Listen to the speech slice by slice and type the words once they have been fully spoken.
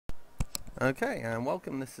Okay, and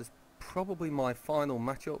welcome. This is probably my final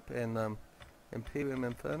matchup in Imperium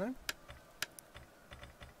Inferno.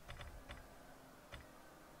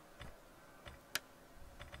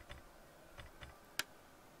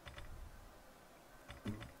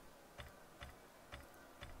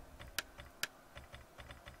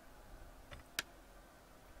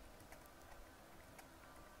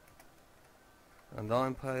 And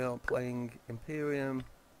I'm playing Imperium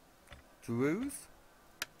Drewz.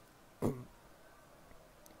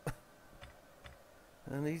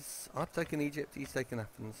 And I've taken Egypt, he's taken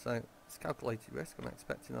Athens, so it's calculated risk. I'm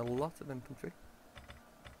expecting a lot of infantry.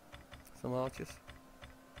 Some archers.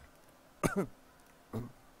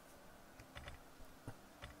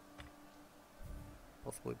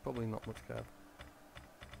 Probably not much cav.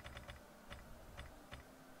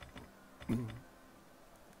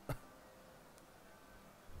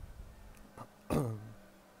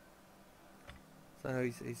 So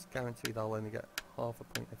he's guaranteed I'll only get half a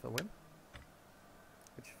point if I win,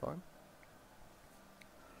 which is fine.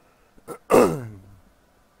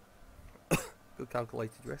 Good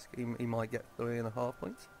calculated risk. He might get 3.5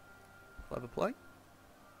 points. Clever play.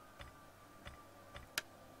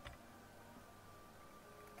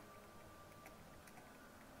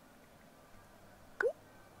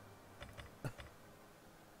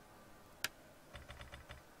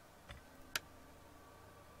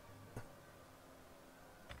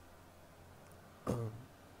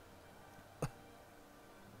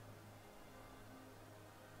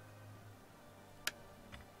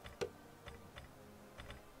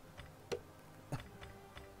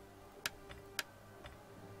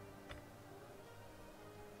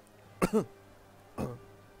 It's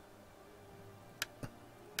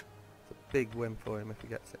a big win for him if he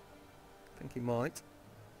gets it. I think he might.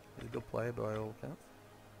 He's a good player by all accounts.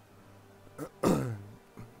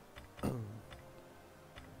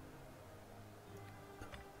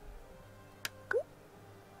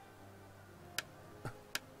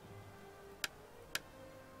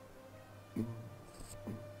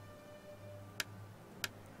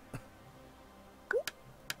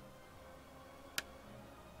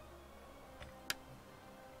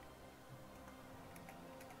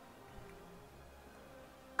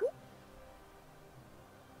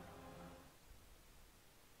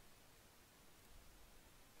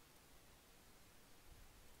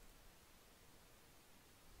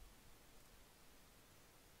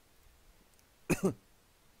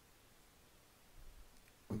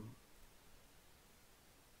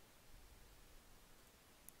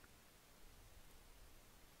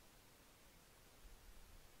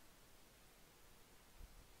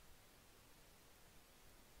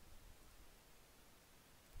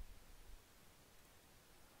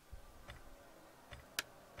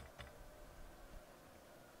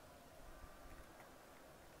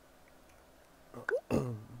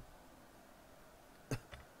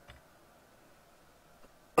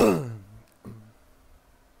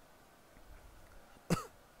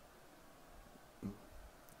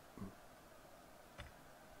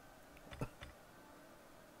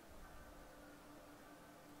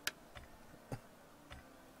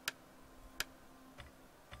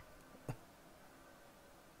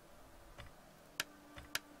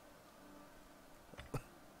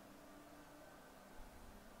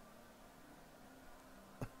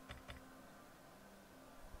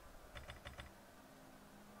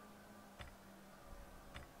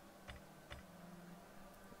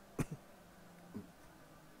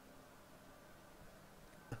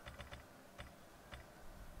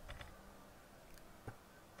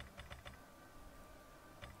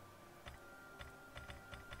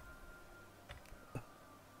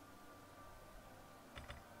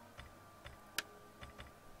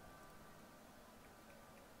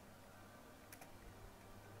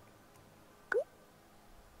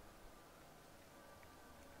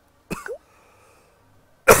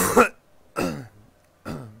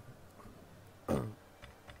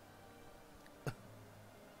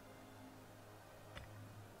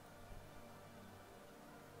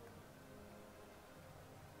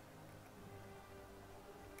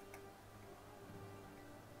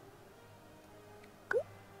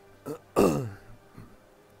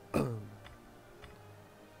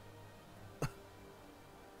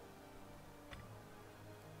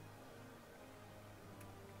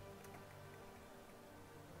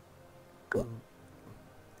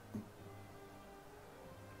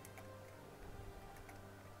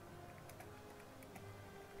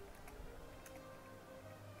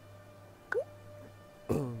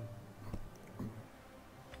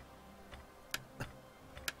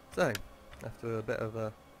 So, after a bit of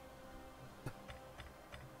a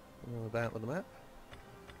about with the map,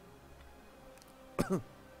 I'm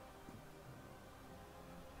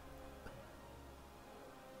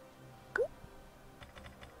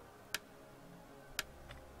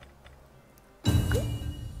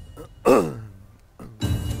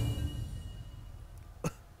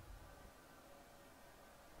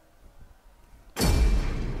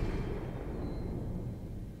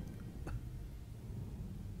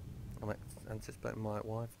anticipating my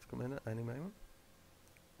wife to come in at any moment.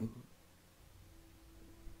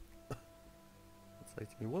 Say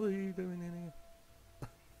to me, what are you doing in here?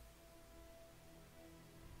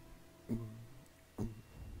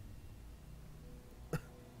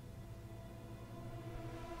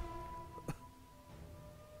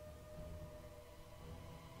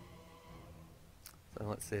 So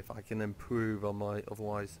let's see if I can improve on my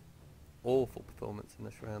otherwise awful performance in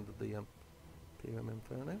this round of the Imperium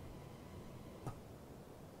Inferno.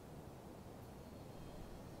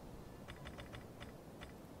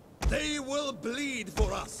 They will bleed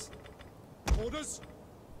for us. Orders?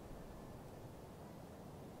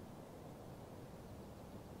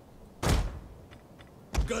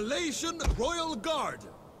 Galatian Royal Guard.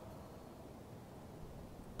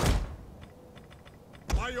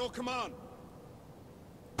 By your command.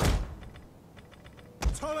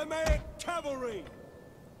 Ptolemaic Cavalry.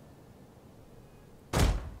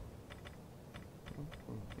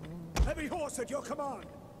 Heavy horse at your command.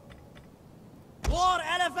 War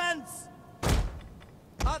elephants!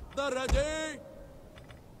 At the ready!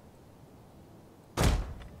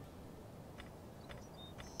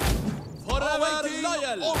 Forever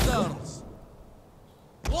loyal! Orders!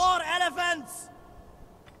 War elephants!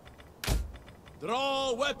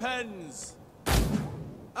 Draw weapons!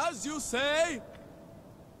 As you say!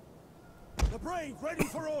 The brave ready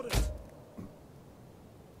for orders!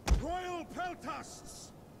 Royal peltasts!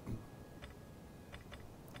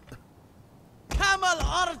 Camel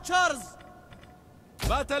archers!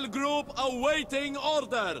 Battle group awaiting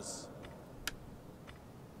orders!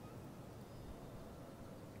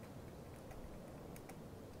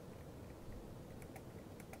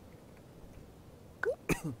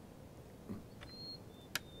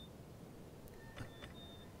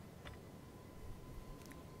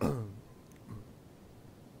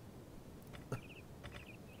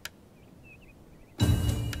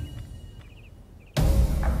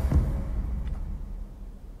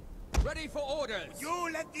 Ready for orders!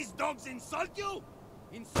 You let these dogs insult you?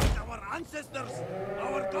 Insult our ancestors?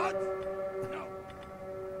 Our gods? No.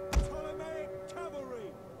 Ptolemaic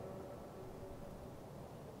cavalry!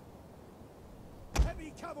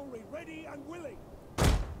 Heavy cavalry ready and willing!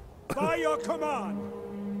 By your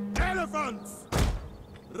command! Elephants!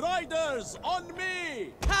 Riders on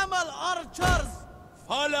me! Camel archers!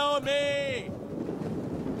 Follow me!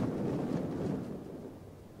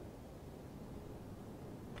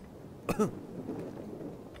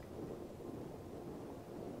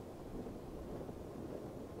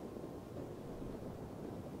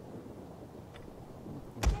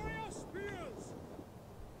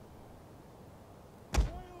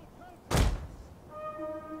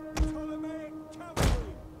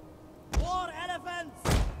 War elephants!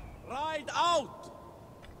 Ride out!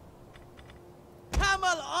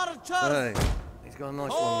 Camel archers! Hey, he's got a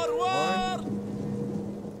nice one. Forward!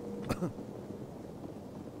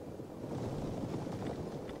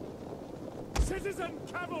 Citizen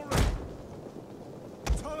cavalry!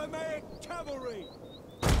 Ptolemaic cavalry!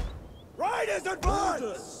 Riders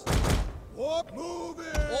advance! What? Move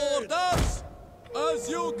it! Orders! As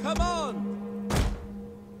you command!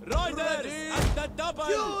 Riders at the double!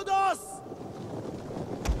 Judas!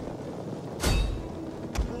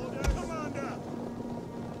 Order, Commander!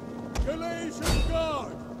 Galatian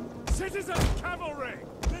Guard! Citizen cavalry!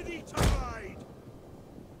 Ready to ride!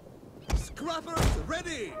 Scrappers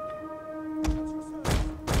ready!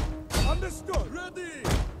 Understood! Ready!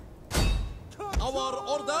 Our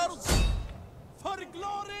orders! For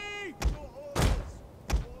glory! Orders!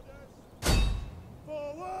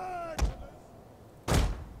 Forward!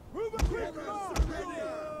 Move a quick march! Ready!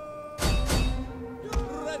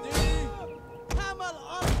 Ready! Camel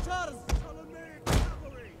archers! Ptolemaic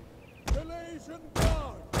cavalry! Galatian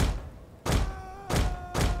Guard!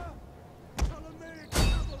 Ptolemaic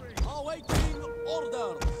cavalry! Awaiting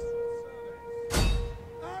orders!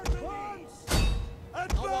 Advance!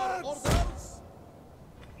 Advance! Our orders!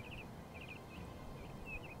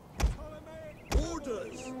 Ptolemaic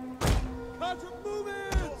orders! How to move it!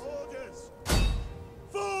 Orders!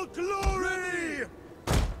 For glory!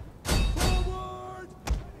 Forward!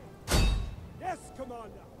 Yes,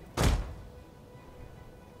 Commander!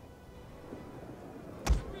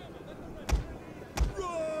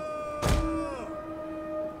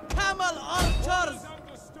 Camel archers!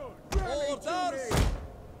 Orders!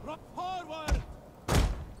 Forward!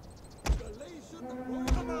 Galatian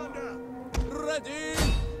Commander! Ready!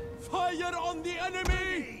 Fire on the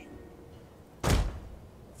enemy!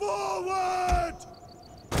 Forward!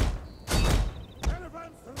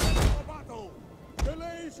 Elephants ready for battle!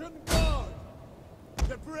 Galatian Guard!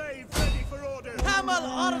 The brave ready for orders! Camel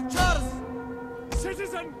archers!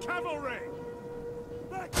 Citizen cavalry!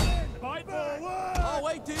 Back in! Fight forward!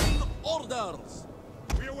 Awaiting orders!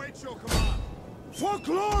 We await your command! For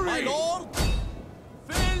glory! My lord!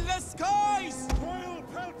 Fill the skies! Royal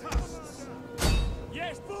peltasts!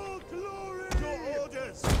 Yes, for glory! Your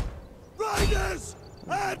orders! Riders,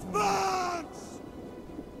 advance!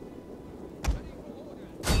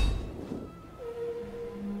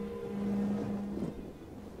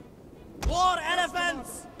 War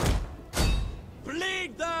elephants!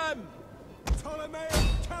 Bleed them! Ptolemaic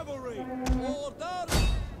cavalry! Orders!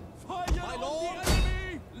 Fire My on lord! the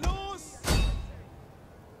enemy! Loose!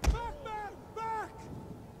 Back, man, back!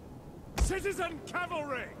 Citizen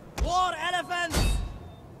cavalry! War elephants!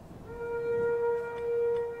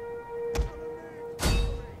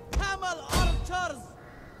 Camel archers!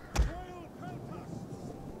 Royal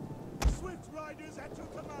peltasts! Swift riders at your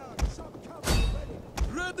command! Some cavalry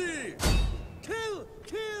ready! Ready! Kill!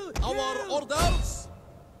 Kill! Our orders!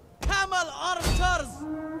 Camel archers!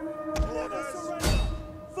 Orders!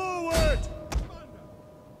 Forward!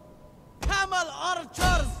 Camel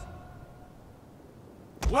archers!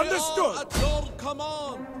 We Understood. are at your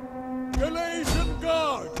command! Galatian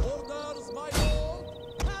Guard! Orders, my lord!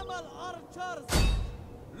 Camel archers!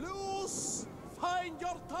 Loose! Find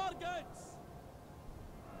your targets!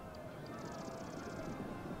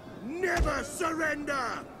 Never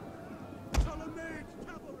surrender! Ptolemaic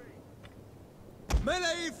cavalry!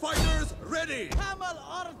 Melee fighters ready! Camel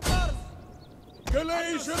archers!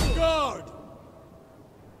 Galatian Guard!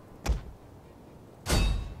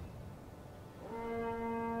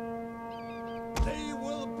 They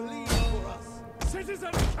will bleed for us!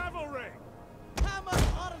 Citizen cavalry! Camel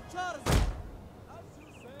archers! As you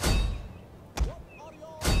say, what are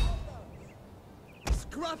your orders?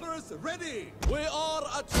 Scrappers ready! We are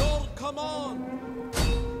at your command!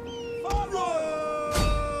 Forward!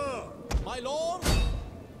 My lord!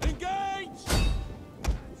 Engage!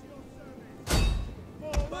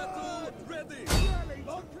 Battle ready!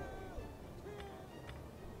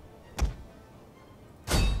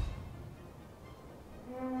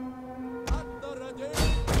 At the ready!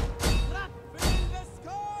 Fill the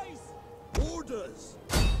skies! Orders!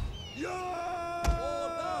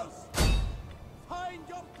 Orders! Find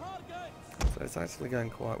your targets! So it's actually going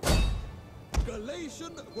quite well.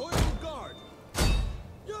 Galatian Royal Guard!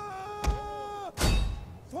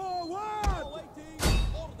 Forward! Awaiting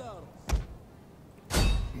orders!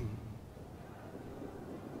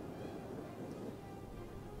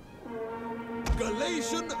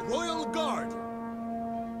 Galatian Royal Guard!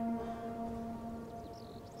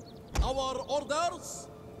 Our orders!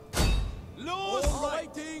 Loose!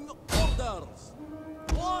 Awaiting orders!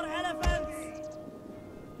 War elephants!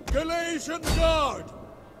 Galatian Guard!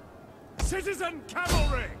 Citizen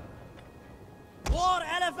cavalry! War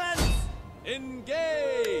elephants!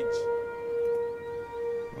 Engage!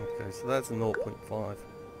 Okay, so that's a 0.5.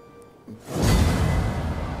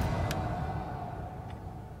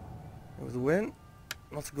 It was a win.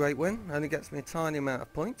 Not a great win. Only gets me a tiny amount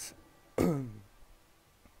of points.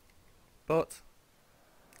 But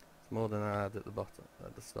it's more than I had at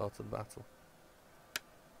the start of the battle.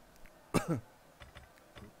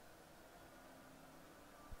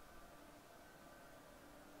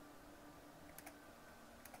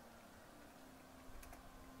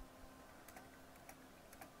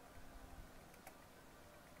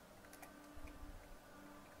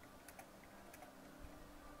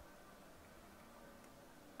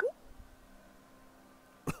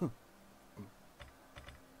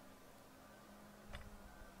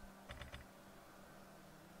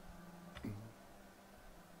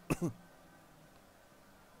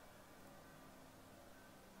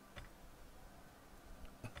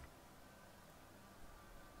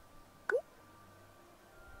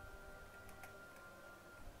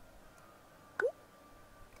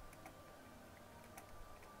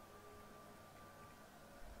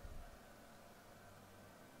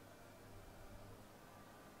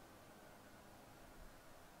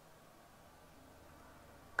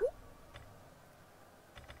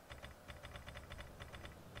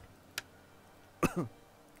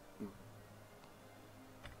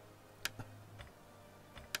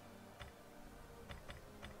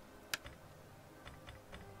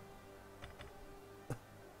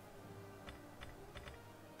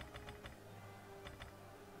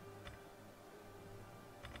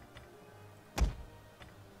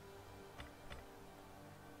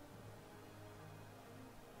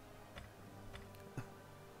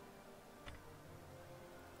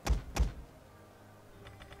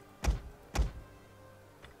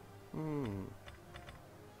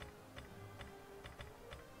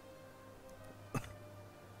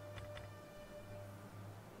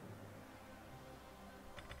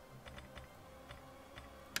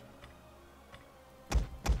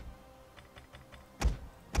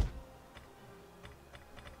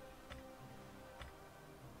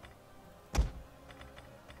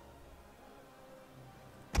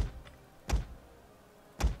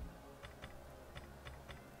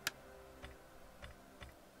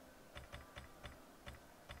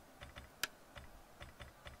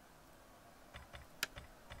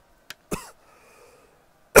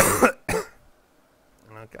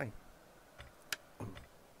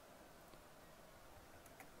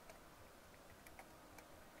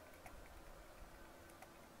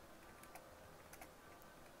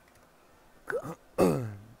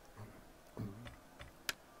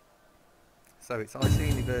 So it's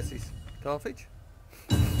Iceni versus Carthage.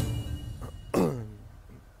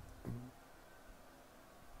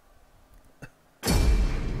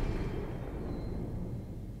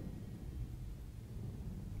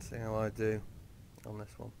 See how I do on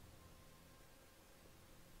this one.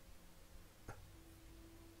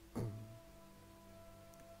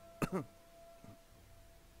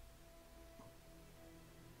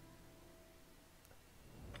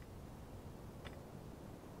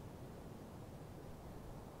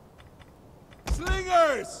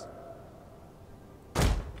 Slingers!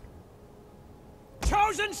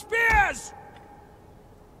 Chosen spears!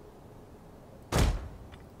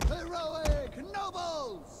 Heroic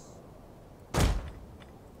nobles!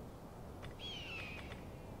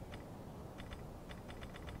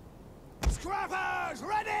 Scrappers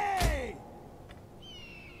ready!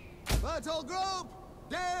 Battle group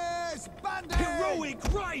disbanded! Heroic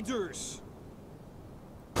riders!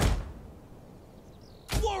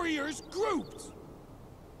 Warriors grouped!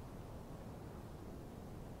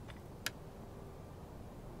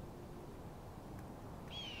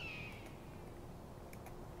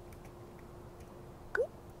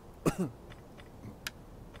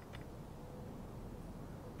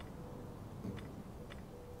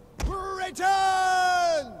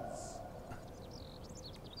 Returns!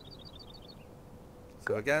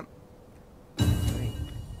 So again.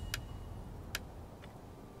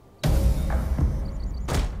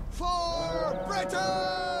 For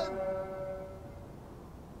Britain!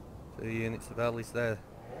 2 units of allies there.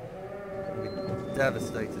 They'll be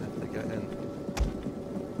devastated if they get in.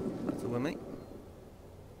 That's with me.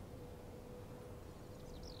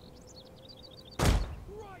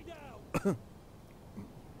 Ride out!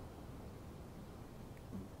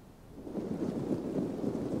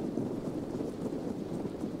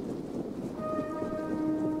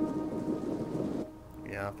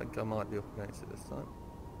 Yeah, I think I might be up against it this time.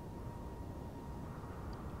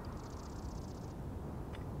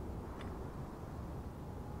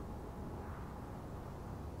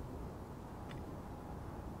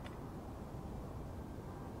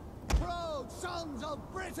 Proud sons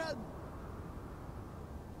of Britain!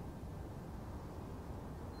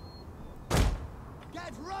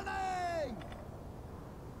 Get running!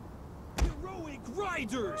 Heroic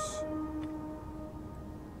riders!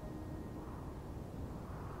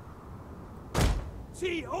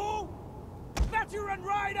 T.O. Veteran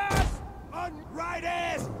riders! On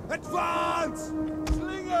riders! Advance!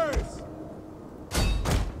 Slingers!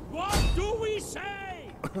 What do we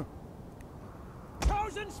say?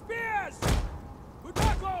 Chosen spears!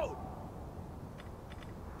 Butako!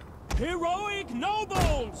 Heroic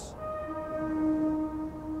nobles!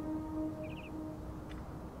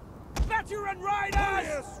 Veteran riders!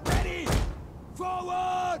 Warriors ready!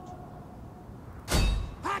 Forward!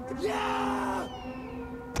 Hack! Yeah!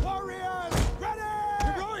 Warriors ready!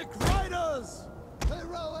 Heroic riders!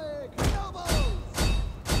 Heroic nobles!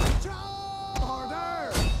 Charge!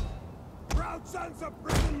 Orders! Proud sons of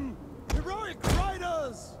Britain! Heroic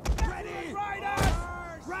riders! Ready!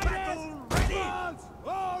 Riders! Riders! Ready!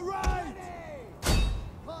 All right!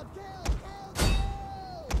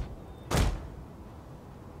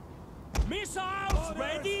 Missiles Orders!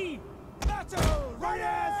 ready! Battle!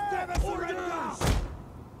 Riders! Never surrender! Orders!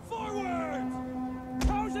 Forward!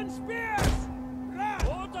 Chosen spears!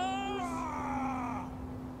 Orders!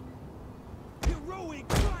 Heroic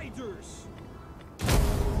riders!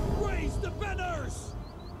 Raise the banners!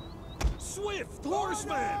 Swift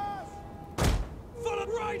horsemen! Full of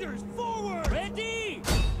riders! Forward! Ready!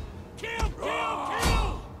 Kill! Kill!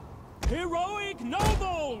 Kill! Heroic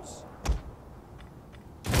nobles!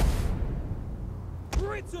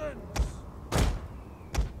 Britons!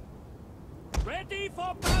 Ready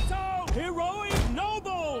for battle! Heroic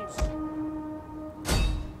nobles!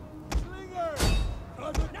 Slingers!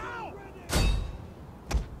 Now!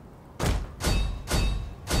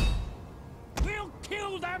 We'll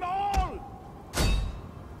kill them all!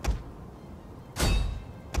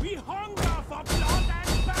 We hunger for blood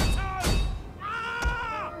and battle!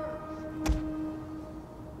 Ah!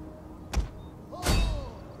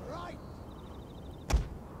 All right!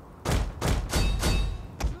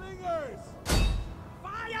 Slingers!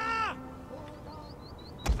 Fire!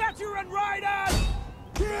 Veteran riders!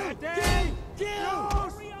 Kill! Ready! Kill!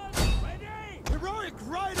 Warriors ready! Heroic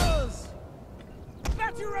riders!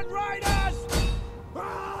 Veteran riders!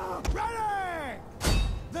 Ah! Ready!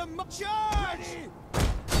 The charge!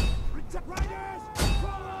 Riders!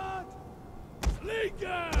 Forward!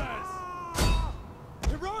 Slingers! Ah!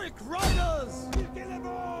 Heroic riders! Kill them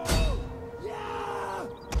all! Yeah!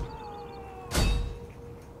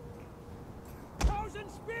 Chosen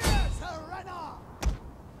spears! Surrender!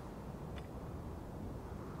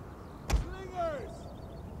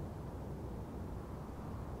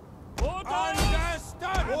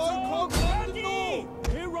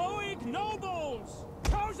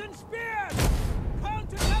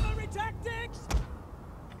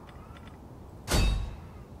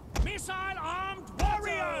 Missile-armed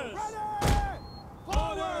warriors! Ready!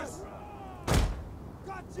 Forward!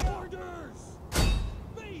 Gotcha! Orders!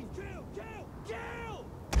 Beam! Kill! Kill! Kill!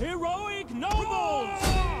 Heroic nobles!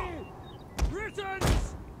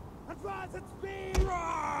 Britons! Advance at speed!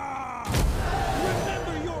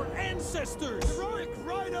 Remember your ancestors! Heroic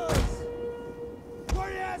riders!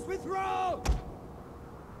 Warriors withdraw!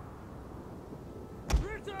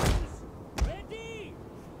 Britons! Ready!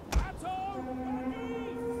 Battle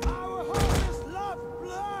ready! Our harvest love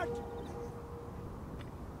blood!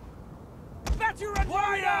 Veteran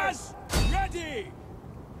warriors! Ready!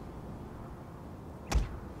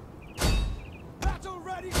 Battle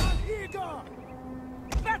ready and eager!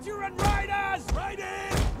 Veteran riders!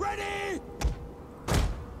 Ready! Ready!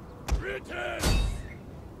 Britons!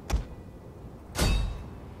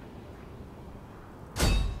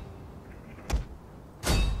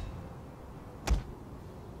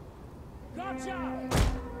 Gotcha!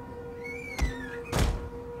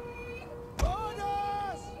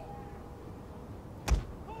 Orders!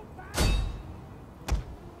 Hold back!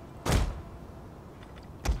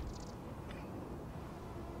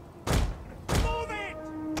 Move it!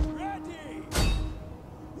 Ready!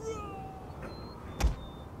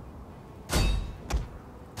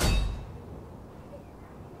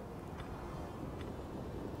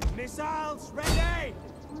 Missiles ready!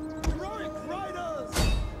 Heroic riders!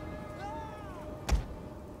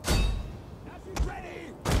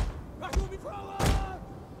 Ready! Battle before us!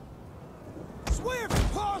 Swift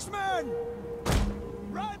horsemen!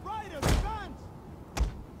 Riders, advance!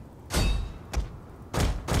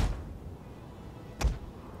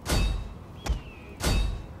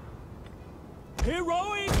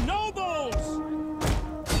 Heroic nobles!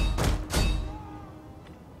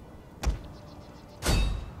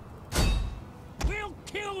 We'll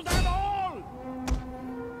kill them all!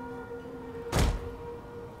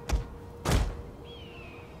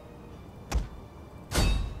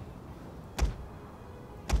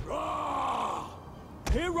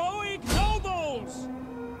 Heroic nobles!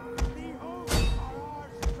 Behold our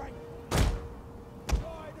strength!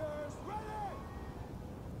 Riders ready!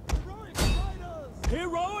 Heroic riders!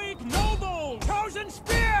 Heroic nobles! Chosen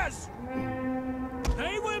spears!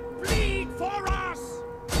 They will bleed for us!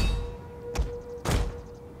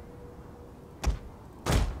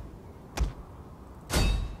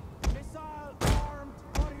 Missile-armed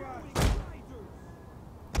warriors!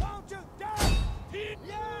 Down to death!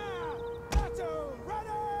 Yeah! Battle ready!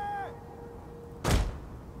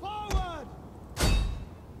 Forward!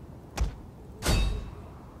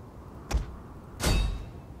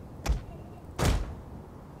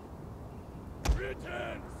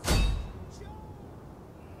 Britons!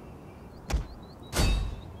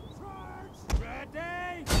 Charge!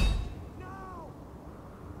 Ready? Now!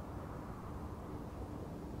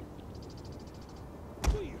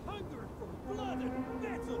 We hunger for blood and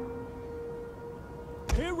battle!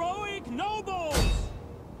 Heroic nobles!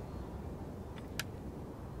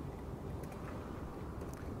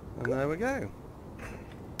 And there we go.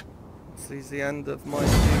 This is the end of my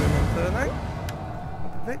Imperium Inferno.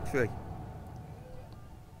 Of a victory.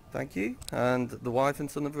 Thank you. And the wife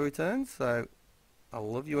and son have returned, so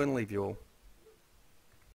I'll love you and leave you all.